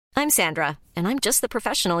I'm Sandra, and I'm just the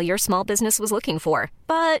professional your small business was looking for.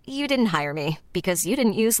 But you didn't hire me because you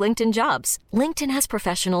didn't use LinkedIn Jobs. LinkedIn has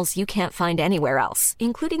professionals you can't find anywhere else,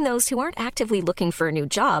 including those who aren't actively looking for a new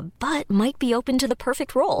job, but might be open to the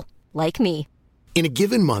perfect role, like me. In a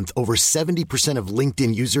given month, over 70% of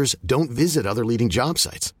LinkedIn users don't visit other leading job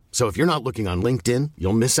sites. So if you're not looking on LinkedIn,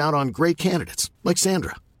 you'll miss out on great candidates like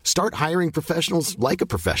Sandra. Start hiring professionals like a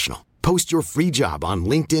professional. Post your free job on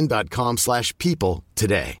linkedin.com/people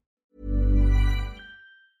today.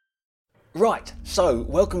 Right, so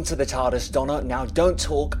welcome to the TARDIS, Donna. Now don't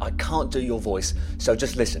talk, I can't do your voice, so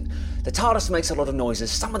just listen. The TARDIS makes a lot of noises,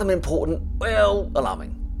 some of them important, well,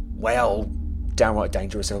 alarming. Well, downright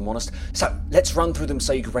dangerous if I'm honest. So let's run through them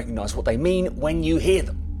so you can recognise what they mean when you hear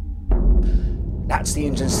them. That's the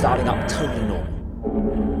engine starting up totally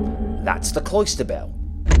normal. That's the cloister bell.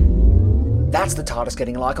 That's the TARDIS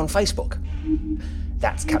getting a like on Facebook.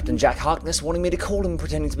 That's Captain Jack Harkness wanting me to call him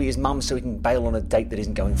pretending to be his mum so he can bail on a date that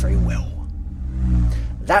isn't going very well.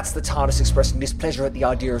 That's the TARDIS expressing displeasure at the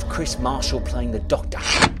idea of Chris Marshall playing the Doctor.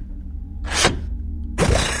 And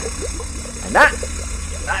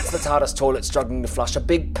that's the TARDIS toilet struggling to flush a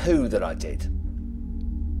big poo that I did.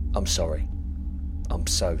 I'm sorry. I'm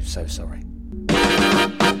so sorry.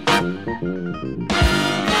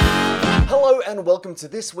 Hello and welcome to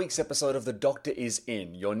this week's episode of The Doctor Is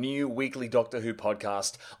In, your new weekly Doctor Who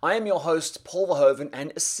podcast. I am your host, Paul Verhoeven,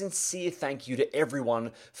 and a sincere thank you to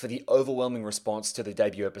everyone for the overwhelming response to the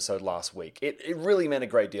debut episode last week. It really meant a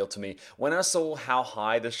great deal to me. When I saw how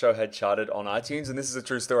high the show had charted on iTunes, and this is a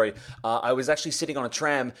true story, I was actually sitting on a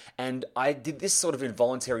tram and I did this sort of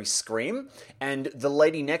involuntary scream, and the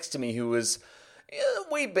lady next to me who was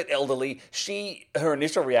a wee bit elderly, her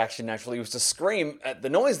initial reaction naturally was to scream at the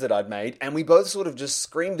noise that I'd made, and we both sort of just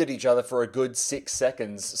screamed at each other for a good 6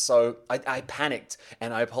 seconds. So I panicked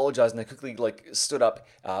and I apologized, and I quickly stood up,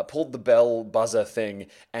 pulled the bell buzzer thing,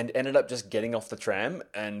 and ended up just getting off the tram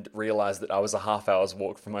and realized that I was a half hour's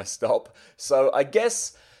walk from my stop. So I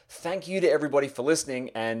guess thank you to everybody for listening,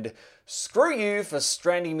 and screw you for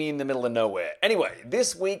stranding me in the middle of nowhere. Anyway,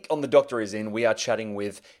 this week on The Doctor Is In, we are chatting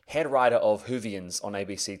with head writer of Whovians on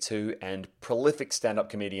ABC2 and prolific stand-up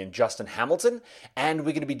comedian Justin Hamilton, and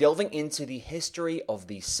we're going to be delving into the history of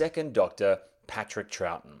the second Doctor, Patrick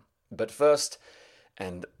Troughton. But first,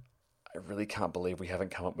 and I really can't believe we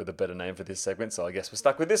haven't come up with a better name for this segment, so I guess we're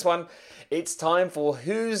stuck with this one. It's time for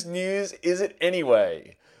Whose News Is It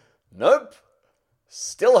Anyway? Nope.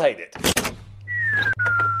 Still hate it.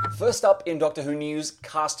 First up in Doctor Who news,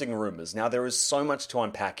 casting rumours. Now, there is so much to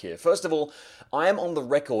unpack here. First of all, I am on the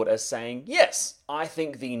record as saying, yes, I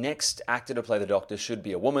think the next actor to play the Doctor should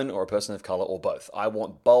be a woman or a person of colour or both. I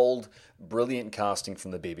want bold, brilliant casting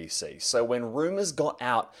from the BBC. So when rumours got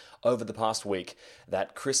out over the past week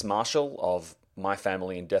that Chris Marshall of My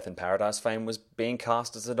Family and Death in Paradise fame was being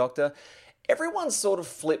cast as the Doctor, everyone sort of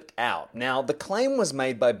flipped out. Now, the claim was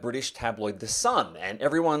made by British tabloid The Sun, and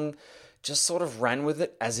everyone just sort of ran with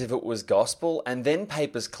it as if it was gospel, and then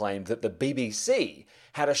papers claimed that the BBC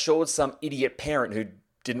had assured some idiot parent who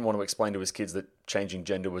didn't want to explain to his kids that changing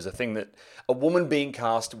gender was a thing that a woman being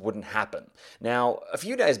cast wouldn't happen. Now, a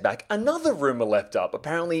few days back, another rumour leapt up.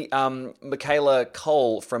 Apparently, Michaela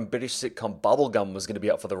Cole from British sitcom Bubblegum was going to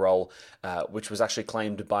be up for the role, which was actually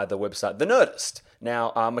claimed by the website The Nerdist.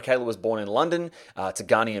 Now, Michaela was born in London to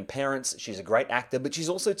Ghanaian parents. She's a great actor, but she's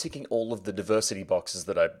also ticking all of the diversity boxes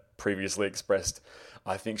that I previously expressed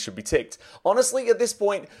I think should be ticked. Honestly, at this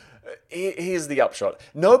point, here's the upshot.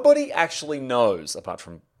 Nobody actually knows, apart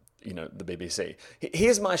from the BBC.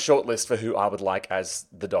 Here's my shortlist for who I would like as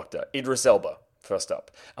the Doctor. Idris Elba, first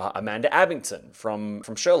up. Amanda Abington from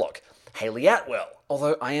Sherlock. Hayley Atwell.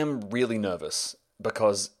 Although I am really nervous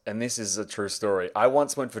because, and this is a true story, I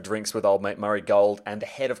once went for drinks with old mate Murray Gold and the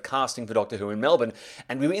head of casting for Doctor Who in Melbourne,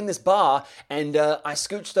 and we were in this bar, and I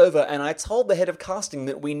scooched over and I told the head of casting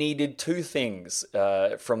that we needed two things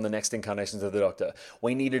from the next incarnations of the Doctor.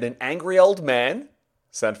 We needed an angry old man.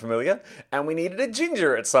 Sound familiar? And we needed a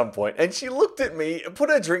ginger at some point. And she looked at me, put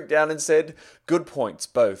her drink down and said, good points,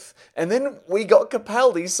 both. And then we got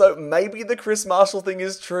Capaldi, so maybe the Chris Marshall thing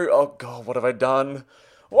is true. Oh God, what have I done?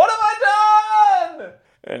 What have I done?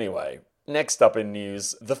 Anyway, next up in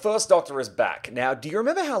news, the first Doctor is back. Now, do you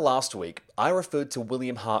remember how last week I referred to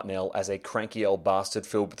William Hartnell as a cranky old bastard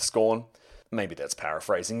filled with scorn? Maybe that's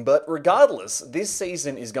paraphrasing, but regardless, this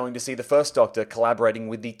season is going to see the First Doctor collaborating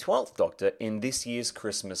with the 12th Doctor in this year's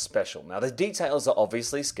Christmas special. Now, the details are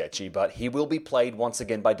obviously sketchy, but he will be played once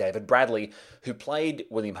again by David Bradley, who played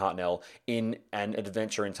William Hartnell in An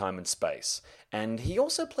Adventure in Time and Space. And he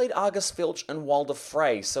also played Argus Filch and Walder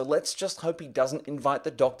Frey, so let's just hope he doesn't invite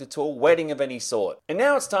the Doctor to a wedding of any sort. And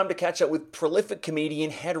now it's time to catch up with prolific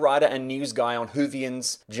comedian, head writer and news guy on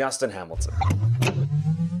Whovians, Justin Hamilton.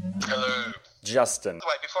 Hello. Justin.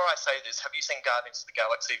 Wait, before I say this, have you seen Guardians of the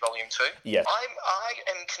Galaxy Volume 2? Yes. I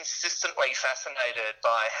am consistently fascinated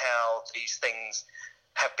by how these things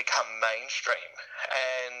have become mainstream.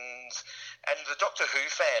 And the Doctor Who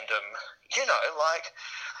fandom,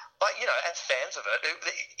 as fans of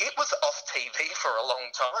it was off TV for a long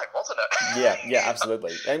time, wasn't it? Yeah,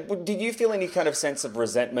 absolutely. And did you feel any kind of sense of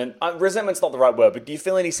resentment? Resentment's not the right word, but do you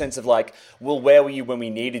feel any sense of where were you when we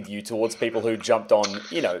needed you towards people who jumped on,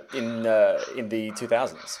 in the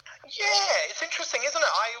 2000s? Yeah, it's interesting, isn't it?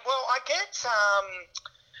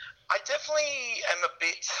 I definitely am a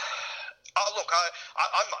bit. Oh, look,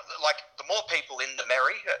 I'm like, the more people in the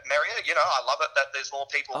merrier. I love it that there's more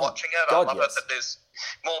people watching it. I love it that there's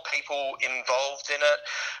more people involved in it.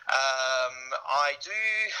 I do.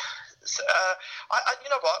 You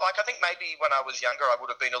know what? I think maybe when I was younger, I would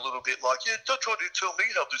have been a little bit like, yeah, don't try to tell me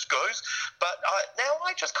how this goes. But now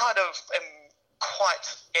I just kind of am quite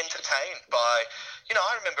entertained by,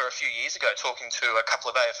 I remember a few years ago talking to a couple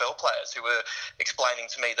of AFL players who were explaining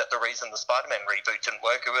to me that the reason the Spider-Man reboot didn't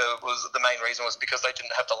work was the main reason was because they didn't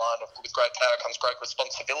have the line of with great power comes great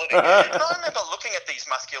responsibility. And I remember looking at these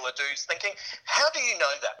muscular dudes thinking, how do you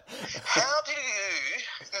know that? How do you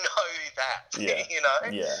know that? Yeah.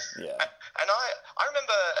 Yeah. And I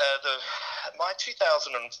remember my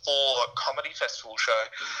 2004 comedy festival show,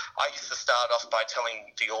 I used to start off by telling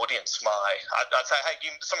the audience I'd say, hey,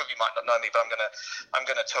 some of you might not know me, but I'm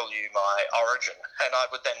gonna tell you my origin. And I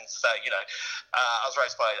would then say, I was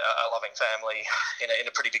raised by a loving family in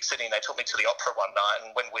a pretty big city, and they took me to the opera one night,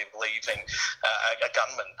 and when we were leaving, a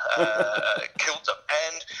gunman killed them.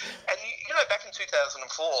 And back in 2004,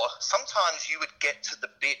 sometimes you would get to the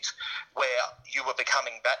bit where you were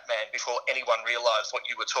becoming Batman before anyone realised what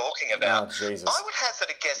you were talking about. Oh, Jesus. I would hazard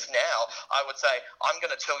a guess now. I would say, I'm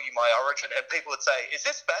going to tell you my origin, and people would say, is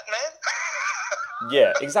this Batman?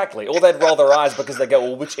 Yeah, exactly. Or they'd roll their eyes because they go,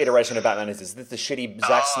 well, which iteration of Batman is this? Is this the shitty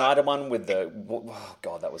Zack Snyder one with the... Oh,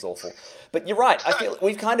 God, that was awful. But you're right. I feel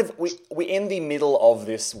we're in the middle of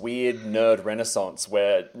this weird nerd renaissance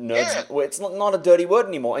where where it's not a dirty word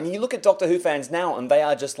anymore. And you look at Doctor Who fans now, and they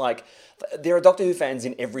are just like... There are Doctor Who fans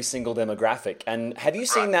in every single demographic. And have you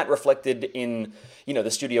seen that reflected in,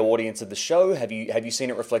 the studio audience of the show? Have you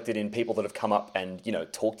seen it reflected in people that have come up and,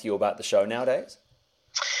 talk to you about the show nowadays?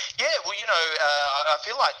 Yeah, well, I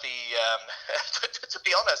feel like to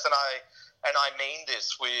be honest, and I mean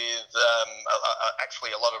this with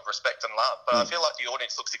actually a lot of respect and love, but I feel like the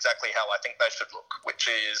audience looks exactly how I think they should look, which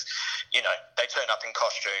is, they turn up in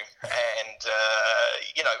costume, and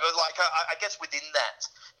I guess within that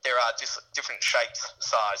there are different shapes,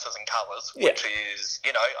 sizes, and colours, which is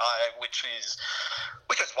which is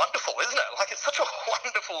wonderful, isn't it? Like, it's such a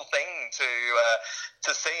wonderful thing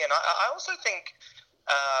to see, and I also think.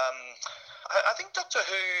 I think Doctor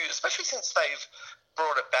Who, especially since they've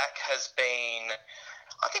brought it back, has been.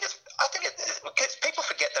 I think people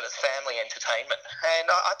forget that it's family entertainment,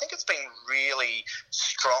 and I think it's been really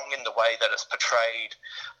strong in the way that it's portrayed.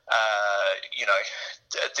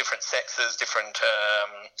 Different sexes, different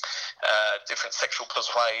sexual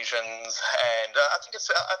persuasions, and I think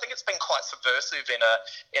it's been quite subversive in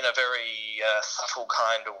a very subtle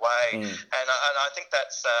kind of way, and I think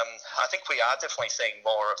that's I think we are definitely seeing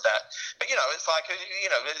more of that. But it's like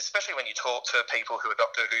especially when you talk to people who are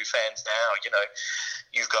Doctor Who fans now,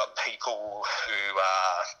 you've got people who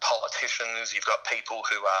are politicians, you've got people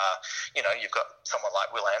who are you've got someone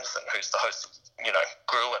like Will Anderson, who's the host of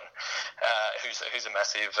Gruen, who's a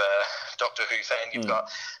massive Doctor Who fan. You've got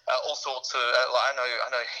all sorts of. I know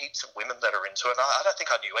heaps of women that are into it. I don't think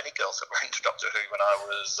I knew any girls that were into Doctor Who when I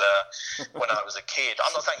was a kid.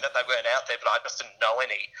 I'm not saying that they weren't out there, but I just didn't know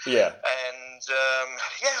any. Yeah. And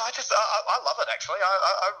I love it actually.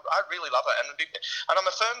 I really love it, and I'm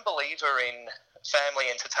a firm believer in family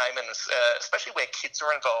entertainment, especially where kids are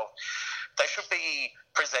involved. They should be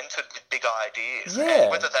presented with big ideas, and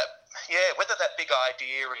whether that big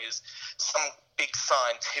idea is some big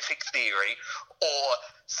scientific theory or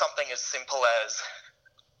something as simple as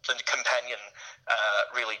the companion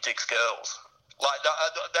really digs girls, Like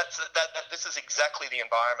this is exactly the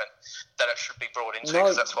environment that it should be brought into,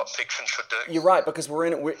 because that's what fiction should do. You're right, because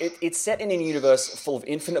it's set in a universe full of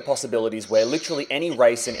infinite possibilities where literally any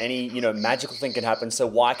race and any magical thing can happen. So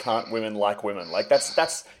why can't women like women? Like that's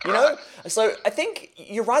Right. So I think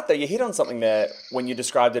you're right though. You hit on something there when you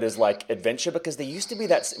described it as like adventure, because there used to be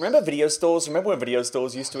that. Remember video stores? Remember when video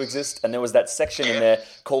stores used to exist, and there was that section in there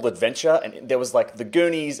called adventure, and there was like the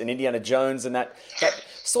Goonies and Indiana Jones and that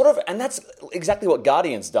sort of, and that's exactly what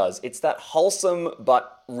Guardians does. It's that wholesome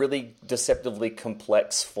but really deceptively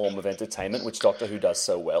complex form of entertainment, which Doctor Who does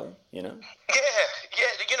so well, Yeah.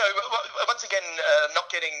 Once again, not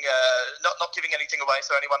giving anything away,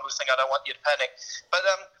 so anyone listening, I don't want you to panic. But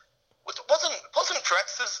wasn't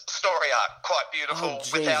Drax's story arc quite beautiful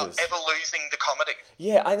without ever losing the comedy?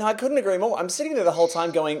 Yeah, I couldn't agree more. I'm sitting there the whole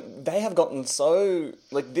time going, they have gotten so,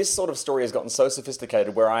 like, this sort of story has gotten so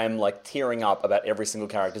sophisticated where I am, like, tearing up about every single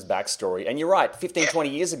character's backstory. And you're right, 15, 20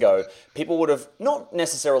 years ago, people would have not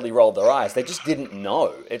necessarily rolled their eyes. They just didn't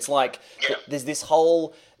know. It's like, there's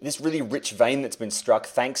this really rich vein that's been struck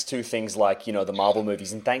thanks to things like, the Marvel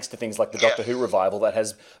movies, and thanks to things like the Doctor Who revival that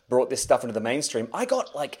has brought this stuff into the mainstream. I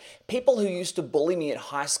got, like, people who used to bully me at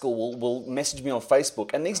high school will message me on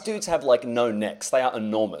Facebook, and these dudes have, like, no necks. They are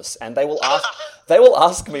enormous, and they will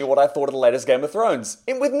ask me what I thought of the latest Game of Thrones,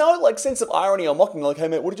 and with no, like, sense of irony or mocking, like, hey,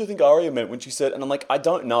 mate, what did you think Arya meant when she said, and I'm like, I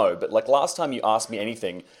don't know, but, like, last time you asked me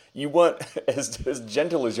anything, you weren't as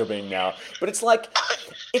gentle as you're being now. But it's like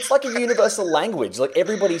a universal language. Like,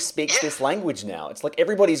 everybody speaks this language now. It's like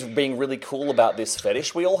everybody's being really cool about this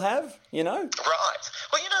fetish we all have, Right.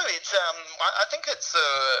 Well, it's I think it's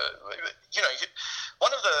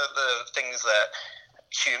one of the things that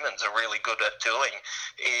humans are really good at doing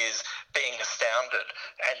is being astounded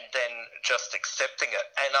and then just accepting it.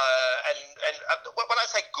 And when I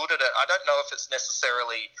say good at it, I don't know if it's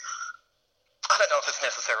necessarily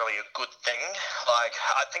a good thing. Like,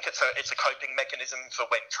 I think it's a coping mechanism for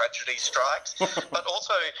when tragedy strikes. but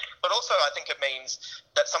also I think it means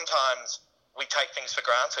that sometimes we take things for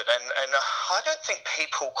granted, and I don't think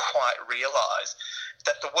people quite realise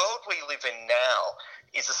that the world we live in now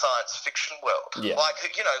is a science fiction world. Yeah. Like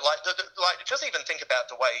just even think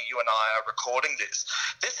about the way you and I are recording this.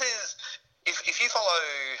 This is. If you follow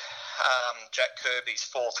Jack Kirby's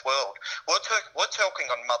Fourth World, we're talking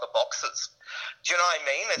on mother boxes. Do you know what I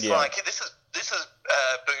mean? It's like this is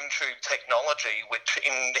boom tube technology, which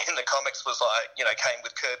in the comics was like came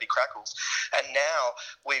with Kirby Crackles, and now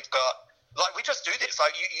we've got. Like, we just do this.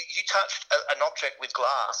 Like, you touched an object with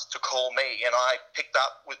glass to call me, and I picked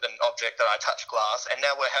up with an object that I touched glass, and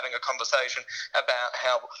now we're having a conversation about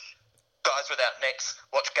how guys without necks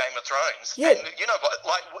watch Game of Thrones. Yeah. And you know what?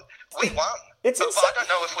 Like, we won. But I don't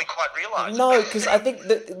know if we quite realise. No, because I think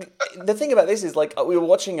the thing about this is, like, we were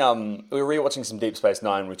rewatching some Deep Space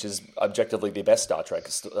Nine, which is objectively the best Star Trek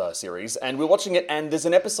series, and we're watching it, and there's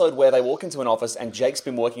an episode where they walk into an office, and Jake's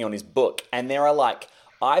been working on his book, and there are, like,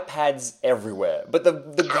 iPads everywhere. But the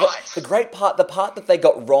great part, the part that they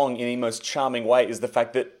got wrong in the most charming way is the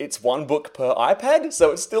fact that it's one book per iPad,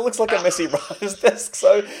 so it still looks like a messy writer's desk.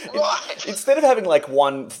 So instead of having like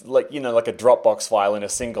one, like a Dropbox file in a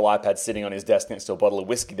single iPad sitting on his desk next to a bottle of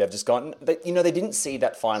whiskey, they've just gone, they didn't see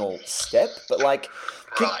that final step, but like,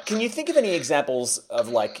 can you think of any examples of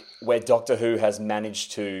like where Doctor Who has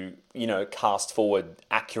managed to, cast forward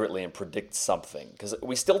accurately and predict something? Because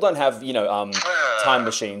we still don't have, time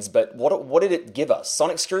machines, but what did it give us?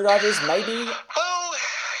 Sonic screwdrivers, maybe? Well,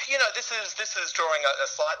 this is drawing a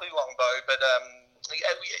slightly long bow, but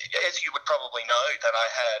as you would probably know, that I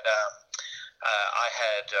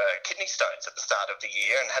had kidney stones at the start of the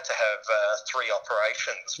year and had to have 3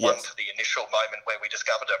 operations, one for the initial moment where we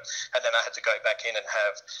discovered them, and then I had to go back in and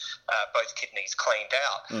have both kidneys cleaned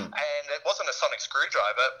out. And it wasn't a sonic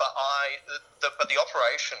screwdriver, but the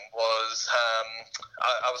operation was,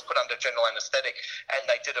 I was put under general anaesthetic, and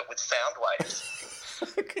they did it with sound waves.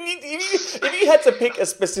 If you had to pick a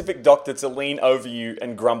specific doctor to lean over you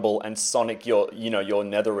and grumble and sonic your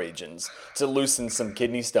nether regions to loosen some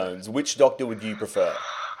kidney stones, which doctor would you prefer?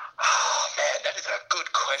 Oh man, that is a good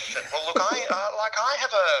question. Well, look, I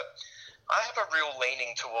have a real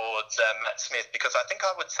leaning towards Matt Smith, because I think I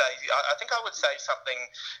would say something.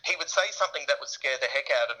 He would say something that would scare the heck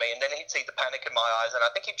out of me, and then he'd see the panic in my eyes, and I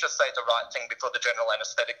think he'd just say the right thing before the general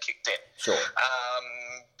anaesthetic kicked in. Sure.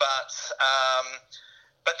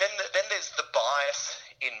 But then there's the bias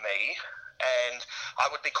in me, And I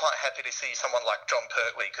would be quite happy to see someone like John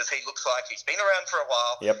Pertwee, because he looks like he's been around for a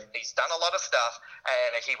while. Yep. He's done a lot of stuff,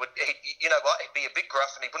 and you know what, he'd be a big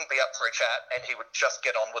gruff, and he wouldn't be up for a chat, and he would just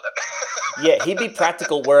get on with it. Yeah, he'd be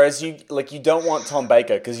practical, whereas you don't want Tom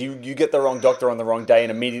Baker, because you get the wrong doctor on the wrong day, and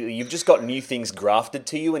immediately you've just got new things grafted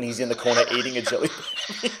to you, and he's in the corner eating a jelly.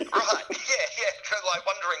 Right, yeah, like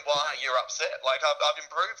wondering why you're upset. Like, I've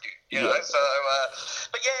improved you know, so,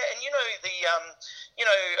 but yeah, and you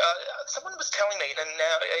know, someone was telling me,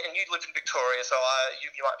 and you live in Victoria, so you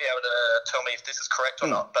might be able to tell me if this is correct or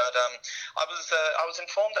not, but I was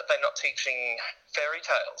informed that they're not teaching fairy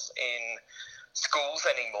tales in schools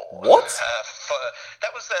anymore. What?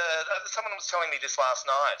 Someone was telling me this last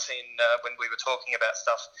night when we were talking about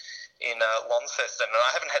stuff in Launceston, and I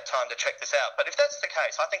haven't had time to check this out. But if that's the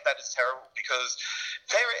case, I think that is terrible, because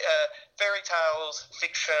fairy tales,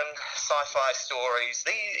 fiction, sci-fi stories,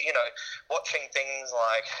 watching things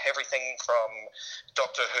like everything from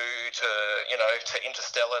Doctor Who to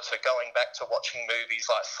Interstellar, to going back to watching movies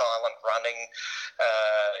like Silent Running,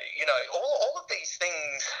 all of these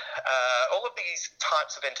things, all of these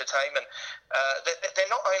types of entertainment, they're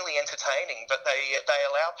not only entertaining, but they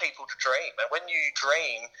allow people to dream. And when you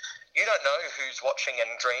dream, you don't know who's watching and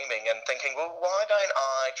dreaming and thinking, well, why don't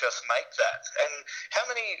I just make that? And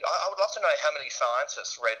I would love to know how many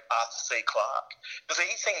scientists read Arthur C. Clarke, because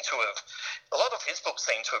he seemed to have, a lot of his books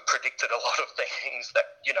seem to have predicted a lot of things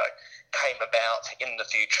that, came about in the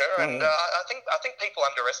future. And I think people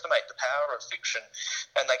underestimate the power of fiction,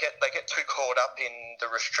 and they get too caught up in the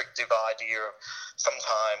restrictive idea of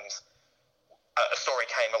sometimes a story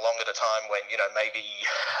came along at a time when maybe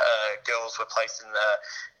girls were placed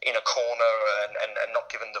in a corner and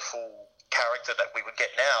not given the full character that we would get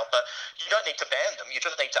now. But you don't need to ban them, you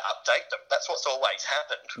just need to update them. That's what's always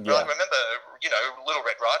happened. Yeah. I remember Little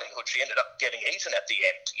Red Riding Hood, she ended up getting eaten at the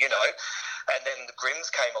end, and then the Grimms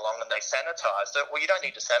came along and they sanitized it. Well, you don't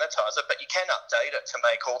need to sanitize it, but you can update it to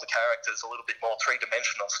make all the characters a little bit more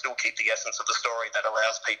three-dimensional, still keep the essence of the story that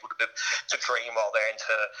allows people to dream while they're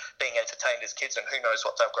being entertained as kids, and who knows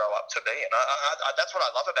what they'll grow up to be. And I that's what I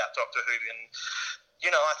love about Doctor Who. And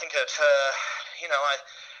I think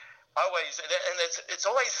I always, and it's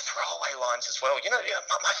always throwaway lines as well.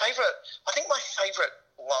 My favourite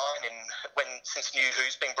line since New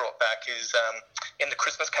Who's been brought back is in the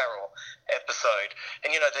Christmas Carol episode.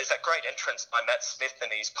 And there's that great entrance by Matt Smith,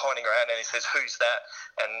 and he's pointing around and he says, "Who's that?"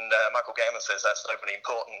 And Michael Gambon says, "That's nobody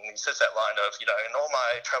important." And he says that line of, "In all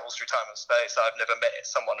my travels through time and space, I've never met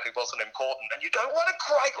someone who wasn't important." And you go, what a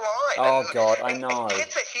great line! Oh, God, I know. And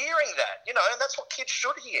kids are hearing that, and that's what kids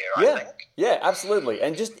should hear. I think. Yeah, absolutely.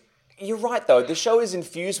 And just. You're right, though. The show is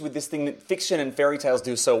infused with this thing that fiction and fairy tales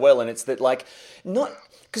do so well, and it's that,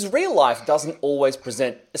 because real life doesn't always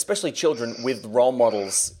present, especially children, with role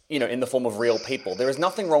models, in the form of real people. There is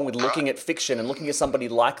nothing wrong with looking at fiction and looking at somebody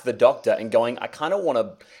like the Doctor and going, I kind of want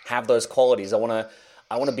to have those qualities. I want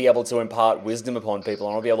to be able to impart wisdom upon people.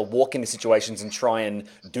 I want to be able to walk into situations and try and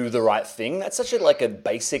do the right thing. That's such a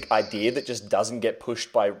basic idea that just doesn't get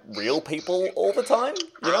pushed by real people all the time.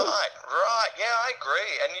 Right. Yeah, I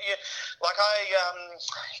agree. And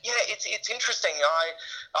it's interesting.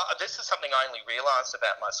 This is something I only realised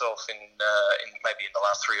about myself in maybe in the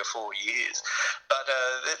last 3 or 4 years. But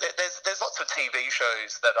there's lots of TV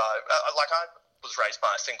shows that I was raised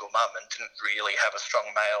by a single mum and didn't really have a strong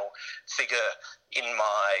male figure in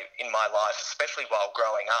my life, especially while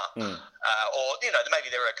growing up. Or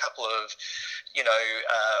maybe there were a couple of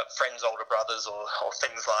friends' older brothers or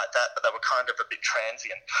things like that, but they were kind of a bit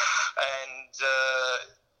transient. And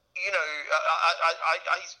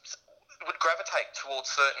I would gravitate towards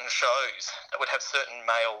certain shows that would have certain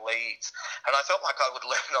male leads, and I felt like I would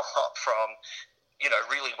learn a lot from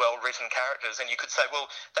really well-written characters. And you could say, well,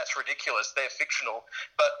 that's ridiculous, they're fictional.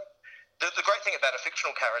 But the great thing about a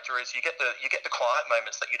fictional character is you get the quiet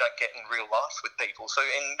moments that you don't get in real life with people. So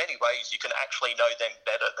in many ways, you can actually know them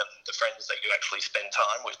better than the friends that you actually spend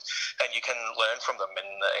time with, and you can learn from them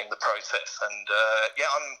in the process. And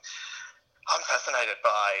I'm fascinated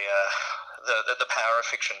by the power of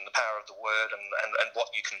fiction, the power of the word, and what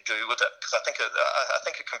you can do with it, because I think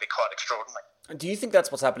it can be quite extraordinary. Do you think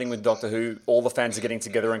that's what's happening with Doctor Who? All the fans are getting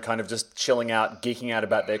together and kind of just chilling out, geeking out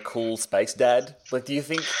about their cool space dad? Do you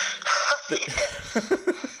think? Maybe,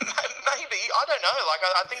 I don't know.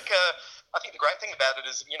 I think the great thing about it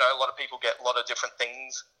is a lot of people get a lot of different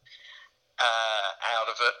things out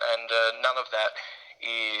of it, and none of that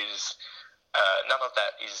is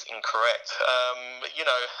incorrect.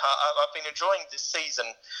 I've been enjoying this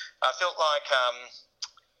season. I felt like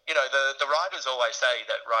you know, the writers always say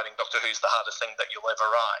that writing Doctor Who's the hardest thing that you'll ever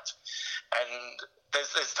write, and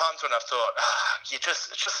there's times when I've thought, you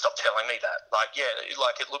just stop telling me that. Like, yeah,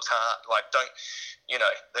 like it looks hard. Like, don't, you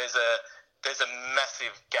know, there's a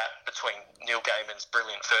massive gap between Neil Gaiman's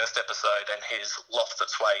brilliant first episode and his lost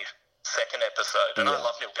its way second episode, and I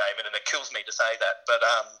love Neil Gaiman, and it kills me to say that, but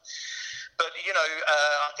you know,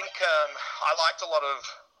 I think I liked a lot of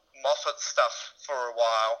Moffat's stuff for a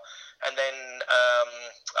while, and then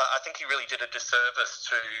I think he really did a disservice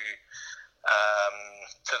to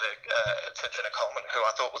Jenna Coleman, who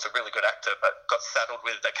I thought was a really good actor, but got saddled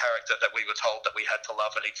with a character that we were told that we had to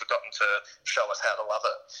love, and he'd forgotten to show us how to love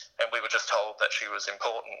her, and we were just told that she was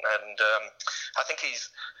important. And I think he's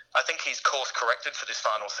course corrected for this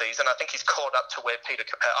final season. I think he's caught up to where Peter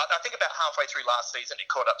Capaldi. I think about halfway through last season, he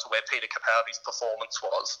caught up to where Peter Capaldi's performance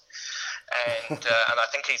was, and I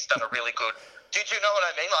think he's done a really good. Did you know what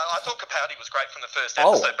I mean? I thought Capaldi was great from the first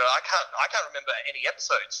episode, but I can't remember any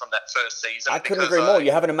episodes from that first season. I couldn't agree more.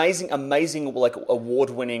 You have an amazing, like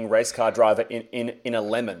award-winning race car driver in a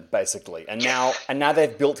lemon, basically, and now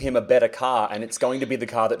they've built him a better car, and it's going to be the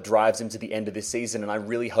car that drives him to the end of this season. And I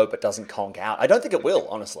really hope it doesn't conk out. I don't think it will,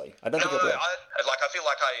 honestly. I think it will. I feel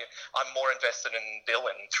like I'm more invested in Bill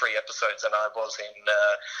in 3 episodes than I was in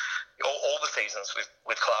all the seasons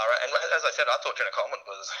with Clara. And as I said, I thought Jenna Coleman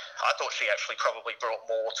I thought she actually probably brought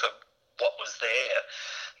more to what was there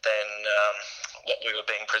than what we were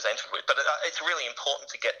being presented with. But it's really important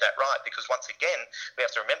to get that right, because once again, we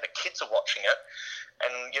have to remember kids are watching it,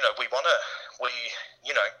 and you know we want to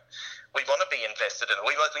be invested in it.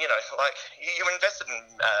 You invested in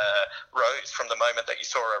Rose from the moment that you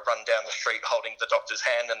saw her run down the street holding the Doctor's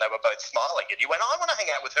hand, and they were both smiling, and you went, I want to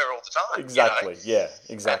hang out with her all the time. Exactly. You know?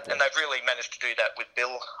 Yeah, exactly. And they've really managed to do that with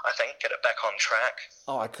Bill, I think, get it back on track.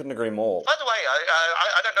 Oh, I couldn't agree more. By the way,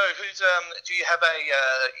 I don't know who's. Do you have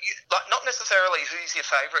not necessarily who's your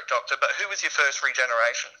favourite Doctor, but who was your first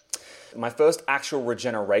regeneration? My first actual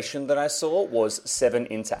regeneration that I saw was 7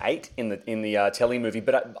 into 8 in the telly movie,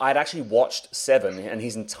 but I'd actually watched 7 and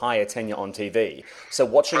his entire tenure on TV. So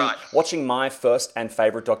watching my first and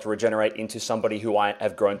favourite Doctor regenerate into somebody who I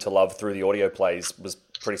have grown to love through the audio plays was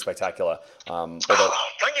pretty spectacular. Don't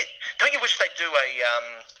you wish they'd do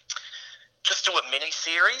just do a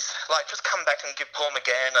mini-series? Like, just come back and give Paul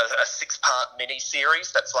McGann a 6-part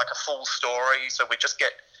mini-series that's like a full story, so we just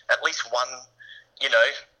get at least one, you know,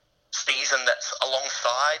 season that's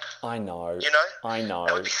alongside. I know. You know? I know.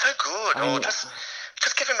 That would be so good. Or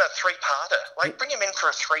just give him a 3-parter. Like, bring him in for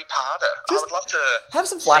a 3-parter. I would love to have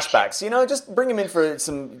some flashbacks. You know, just bring him in for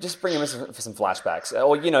some. Just bring him in for some flashbacks.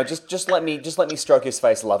 Or you know, just let me stroke his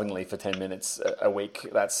face lovingly for 10 minutes a week.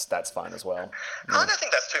 That's fine as well. Yeah. I don't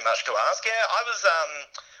think that's too much to ask. Yeah, I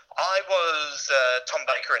was Tom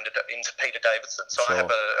Baker into Peter Davidson, so sure. I have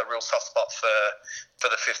a real soft spot for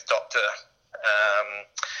the 5th Doctor.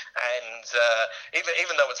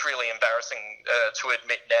 Even though it's really embarrassing to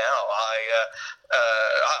admit now,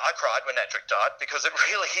 I cried when Adric died because and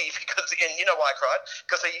you know why I cried?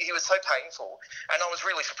 Because he was so painful, and I was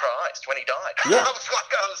really surprised when he died. Yeah. I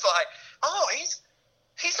was like, oh,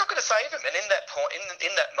 he's not going to save him. And in that point,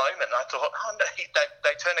 in that moment, I thought, oh no,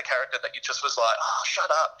 they turned a character that you just was like, oh,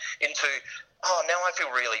 shut up, into, oh, now I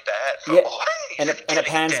feel really bad. And it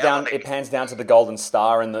pans down. It pans down to the golden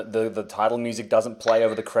star, and the title music doesn't play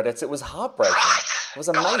over the credits. It was heartbreaking. Right. It was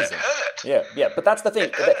amazing. God, it hurt. Yeah. But that's the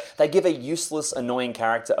thing. They give a useless, annoying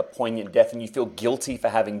character a poignant death, and you feel guilty for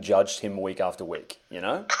having judged him week after week. You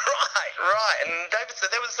know. Right. And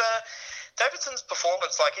there was Davidson's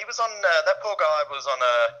performance. Like, he was on. That poor guy was on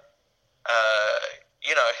a.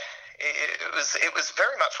 You know, it was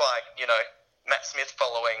very much like, you know, Matt Smith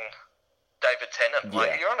following David Tennant.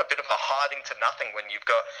 Like, you're on a bit of a hiding to nothing when you've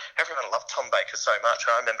got... Everyone loved Tom Baker so much.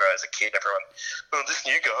 I remember as a kid, everyone, oh, this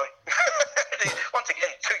new guy. Once again,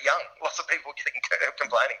 too young. Lots of people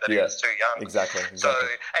complaining that he was too young. Exactly. So,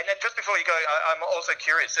 and then just before you go, I'm also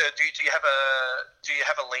curious, do you have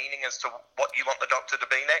a leaning as to what you want the Doctor to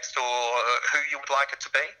be next, or who you would like it to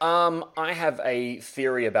be? I have a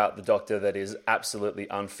theory about the Doctor that is absolutely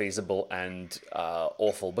unfeasible and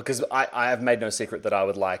awful, because I have made no secret that I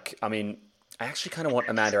would like... I actually kind of want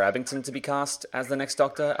Amanda Abington to be cast as the next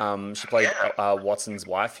Doctor. She played Watson's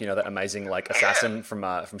wife, you know, that amazing assassin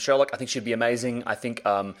from Sherlock. I think she'd be amazing. I think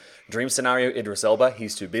dream scenario Idris Elba.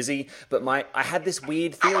 He's too busy. But I had this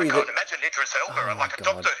weird theory that imagine Idris Elba like a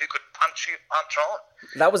Doctor who could punch on.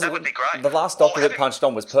 That would be great. The last Doctor that punched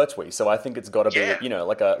on was Pertwee, so I think it's got to be you know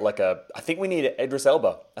like a. I think we need Idris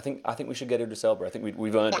Elba. I think we should get Idris Elba. I think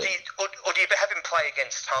we've earned it. Or do you have him play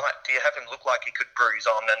against type? Do you have him look like he could bruise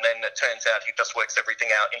on, and then it turns out he just works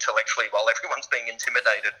everything out intellectually while everyone's being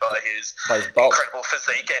intimidated by his incredible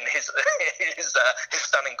physique and his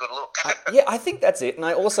stunning good looks? I think that's it. And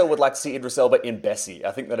I also would like to see Idris Elba in Bessie.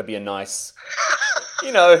 I think that'd be a nice,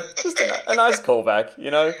 just a nice callback,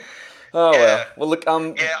 Oh, yeah. Well, look, I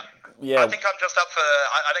think I'm just up for,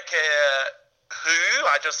 I don't care who,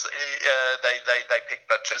 I just, they pick,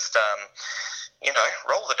 but just,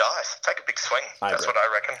 roll the dice. Take a big swing. That's what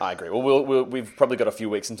I reckon. I agree. Well, we've probably got a few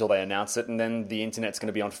weeks until they announce it, and then the internet's going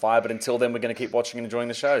to be on fire. But until then, we're going to keep watching and enjoying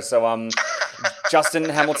the show. So, Justin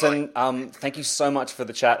Hamilton, thank you so much for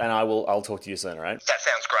the chat, and I'll talk to you soon, all right? That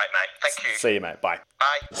sounds great, mate. Thank you. See you, mate. Bye.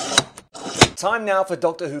 Bye. Time now for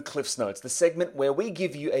Doctor Who Cliff's Notes, the segment where we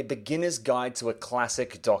give you a beginner's guide to a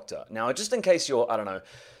classic Doctor. Now, just in case you're,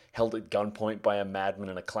 held at gunpoint by a madman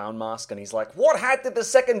in a clown mask, and he's like, "What hat did the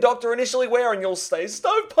second Doctor initially wear?" And you'll say,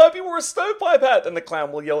 "Stovepipe, he wore a stovepipe hat." And the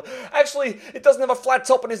clown will yell, "Actually, it doesn't have a flat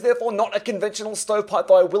top and is therefore not a conventional stovepipe,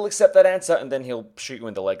 though I will accept that answer." And then he'll shoot you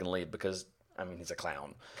in the leg and leave because, he's a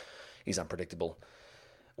clown. He's unpredictable.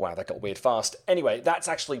 Wow, that got weird fast. Anyway, that's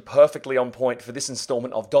actually perfectly on point for this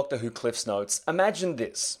installment of Doctor Who Cliff's Notes. Imagine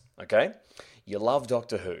this, okay? You love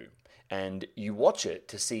Doctor Who, and you watch it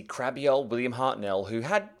to see crabby old William Hartnell, who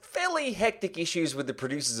had fairly hectic issues with the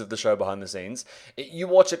producers of the show behind the scenes. You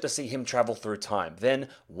watch it to see him travel through time. Then,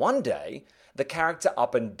 one day, the character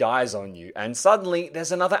up and dies on you, and suddenly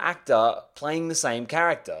there's another actor playing the same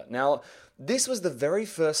character. Now, this was the very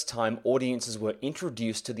first time audiences were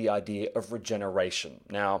introduced to the idea of regeneration.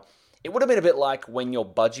 Now, it would have been a bit like when your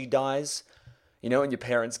budgie dies, and your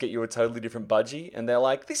parents get you a totally different budgie, and they're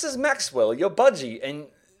like, "This is Maxwell, your budgie," and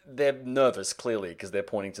they're nervous, clearly, because they're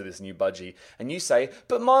pointing to this new budgie, and you say,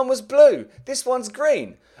 "But mine was blue, this one's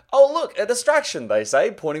green." "Oh, look, a distraction," they say,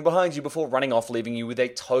 pointing behind you before running off, leaving you with a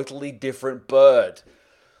totally different bird.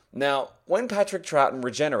 Now, when Patrick Troughton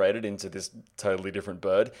regenerated into this totally different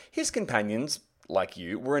bird, his companions, like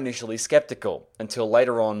you, were initially skeptical, until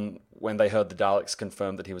later on, when they heard the Daleks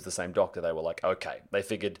confirm that he was the same Doctor, they were like, okay. They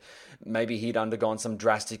figured maybe he'd undergone some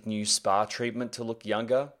drastic new spa treatment to look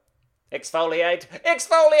younger. Exfoliate!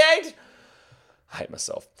 Exfoliate! I hate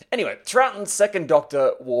myself. Anyway, Troughton's second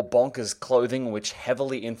Doctor wore bonkers clothing which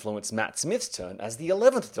heavily influenced Matt Smith's turn as the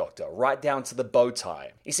 11th Doctor, right down to the bow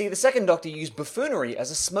tie. You see, the second Doctor used buffoonery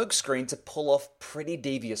as a smokescreen to pull off pretty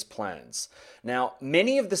devious plans. Now,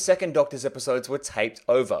 many of the second Doctor's episodes were taped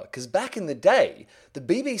over, because back in the day, the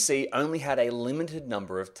BBC only had a limited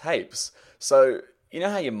number of tapes. So, you know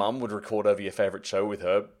how your mum would record over your favourite show with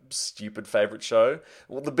her stupid favourite show?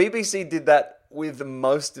 Well, the BBC did that with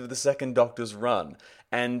most of the second Doctor's run,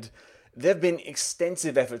 and there have been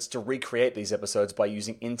extensive efforts to recreate these episodes by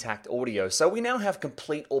using intact audio, so we now have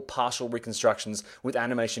complete or partial reconstructions with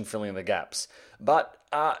animation filling in the gaps. But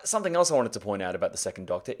something else I wanted to point out about the second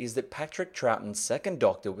Doctor is that Patrick Troughton's second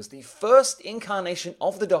Doctor was the first incarnation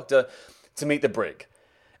of the Doctor to meet the Brig,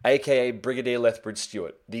 aka Brigadier Lethbridge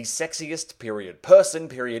Stewart, the sexiest person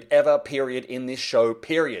ever in this show.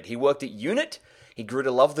 He worked at UNIT, he grew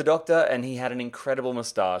to love the Doctor, and he had an incredible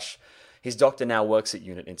moustache. His Doctor now works at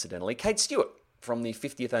UNIT, incidentally, Kate Stewart, from the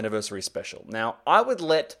 50th anniversary special. Now, I would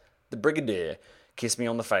let the Brigadier kiss me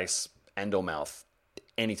on the face and or mouth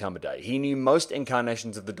any time of day. He knew most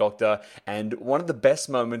incarnations of the Doctor, and one of the best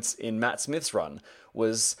moments in Matt Smith's run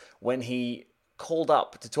was when he called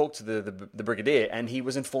up to talk to the Brigadier, and he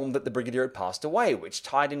was informed that the Brigadier had passed away, which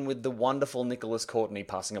tied in with the wonderful Nicholas Courtney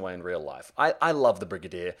passing away in real life. I love the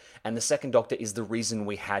Brigadier, and the second Doctor is the reason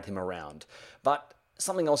we had him around. But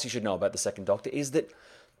something else you should know about the second Doctor is that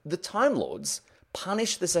the Time Lords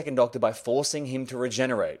punished the second Doctor by forcing him to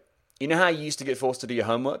regenerate. You know how you used to get forced to do your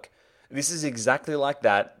homework? This is exactly like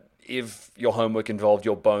that, if your homework involved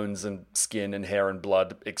your bones and skin and hair and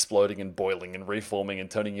blood exploding and boiling and reforming and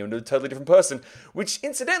turning you into a totally different person, which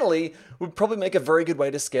incidentally would probably make a very good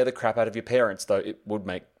way to scare the crap out of your parents, though it would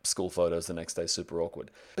make school photos the next day super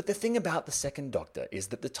awkward. But the thing about the second Doctor is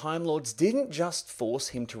that the Time Lords didn't just force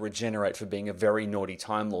him to regenerate for being a very naughty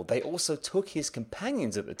Time Lord, they also took his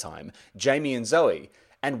companions at the time, Jamie and Zoe,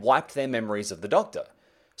 and wiped their memories of the Doctor.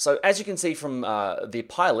 So, as you can see from the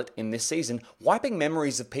pilot in this season, wiping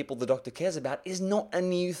memories of people the Doctor cares about is not a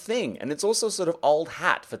new thing. And it's also sort of old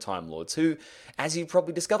hat for Time Lords, who, as you've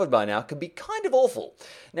probably discovered by now, can be kind of awful.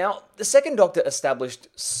 Now, the second Doctor established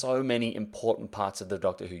so many important parts of the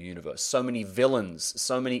Doctor Who universe. So many villains,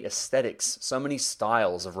 so many aesthetics, so many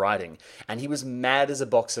styles of writing. And he was mad as a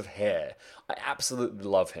box of hair. I absolutely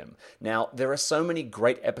love him. Now, there are so many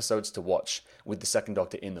great episodes to watch with the second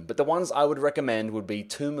Doctor in them, but the ones I would recommend would be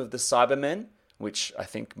Tomb of the Cybermen, which I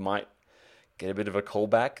think might get a bit of a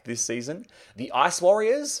callback this season. The Ice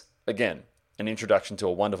Warriors, again, an introduction to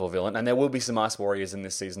a wonderful villain, and there will be some Ice Warriors in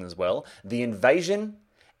this season as well. The Invasion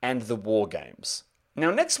and the War Games.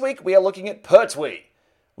 Now, next week we are looking at Pertwee,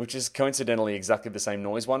 which is coincidentally exactly the same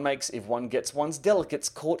noise one makes if one gets one's delicates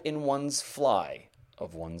caught in one's fly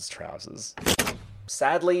of one's trousers.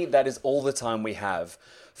 Sadly, that is all the time we have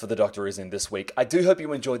for The Doctor Is In this week. I do hope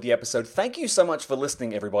you enjoyed the episode. Thank you so much for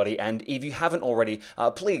listening, everybody. And if you haven't already,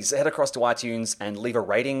 please head across to iTunes and leave a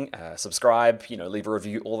rating, subscribe, leave a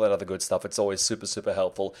review, all that other good stuff. It's always super, super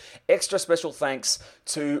helpful. Extra special thanks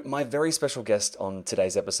to my very special guest on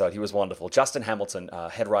today's episode. He was wonderful. Justin Hamilton,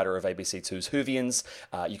 head writer of ABC2's Whovians.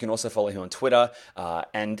 You can also follow him on Twitter.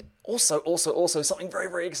 And also, something very,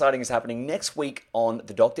 very exciting is happening next week on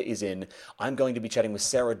The Doctor Is In. I'm going to be chatting with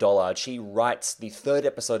Sarah Dollard. She writes the third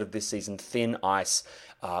episode of this season, Thin Ice.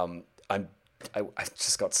 I've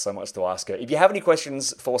just got so much to ask her. If you have any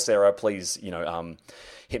questions for Sarah, please,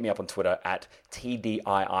 hit me up on Twitter at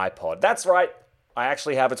TDIIPod. That's right. I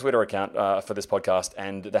actually have a Twitter account for this podcast,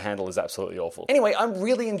 and the handle is absolutely awful. Anyway, I'm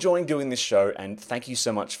really enjoying doing this show, and thank you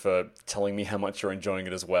so much for telling me how much you're enjoying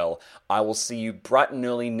it as well. I will see you bright and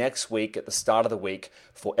early next week at the start of the week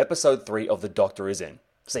for episode 3 of The Doctor Is In.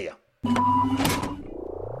 See ya.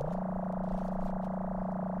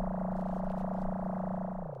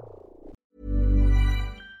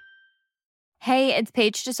 Hey, it's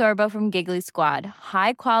Paige DeSorbo from Giggly Squad.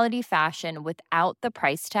 High quality fashion without the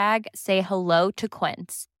price tag. Say hello to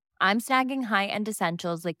Quince. I'm snagging high-end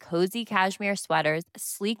essentials like cozy cashmere sweaters,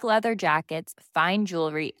 sleek leather jackets, fine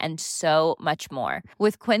jewelry, and so much more.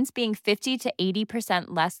 With Quince being 50 to 80%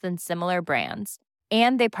 less than similar brands.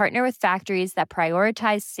 And they partner with factories that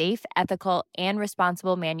prioritize safe, ethical, and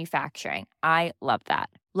responsible manufacturing. I love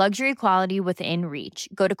that. Luxury quality within reach.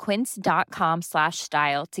 Go to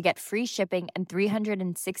quince.com/style to get free shipping and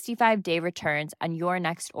 365-day returns on your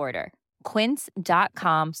next order.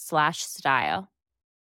 Quince.com/style.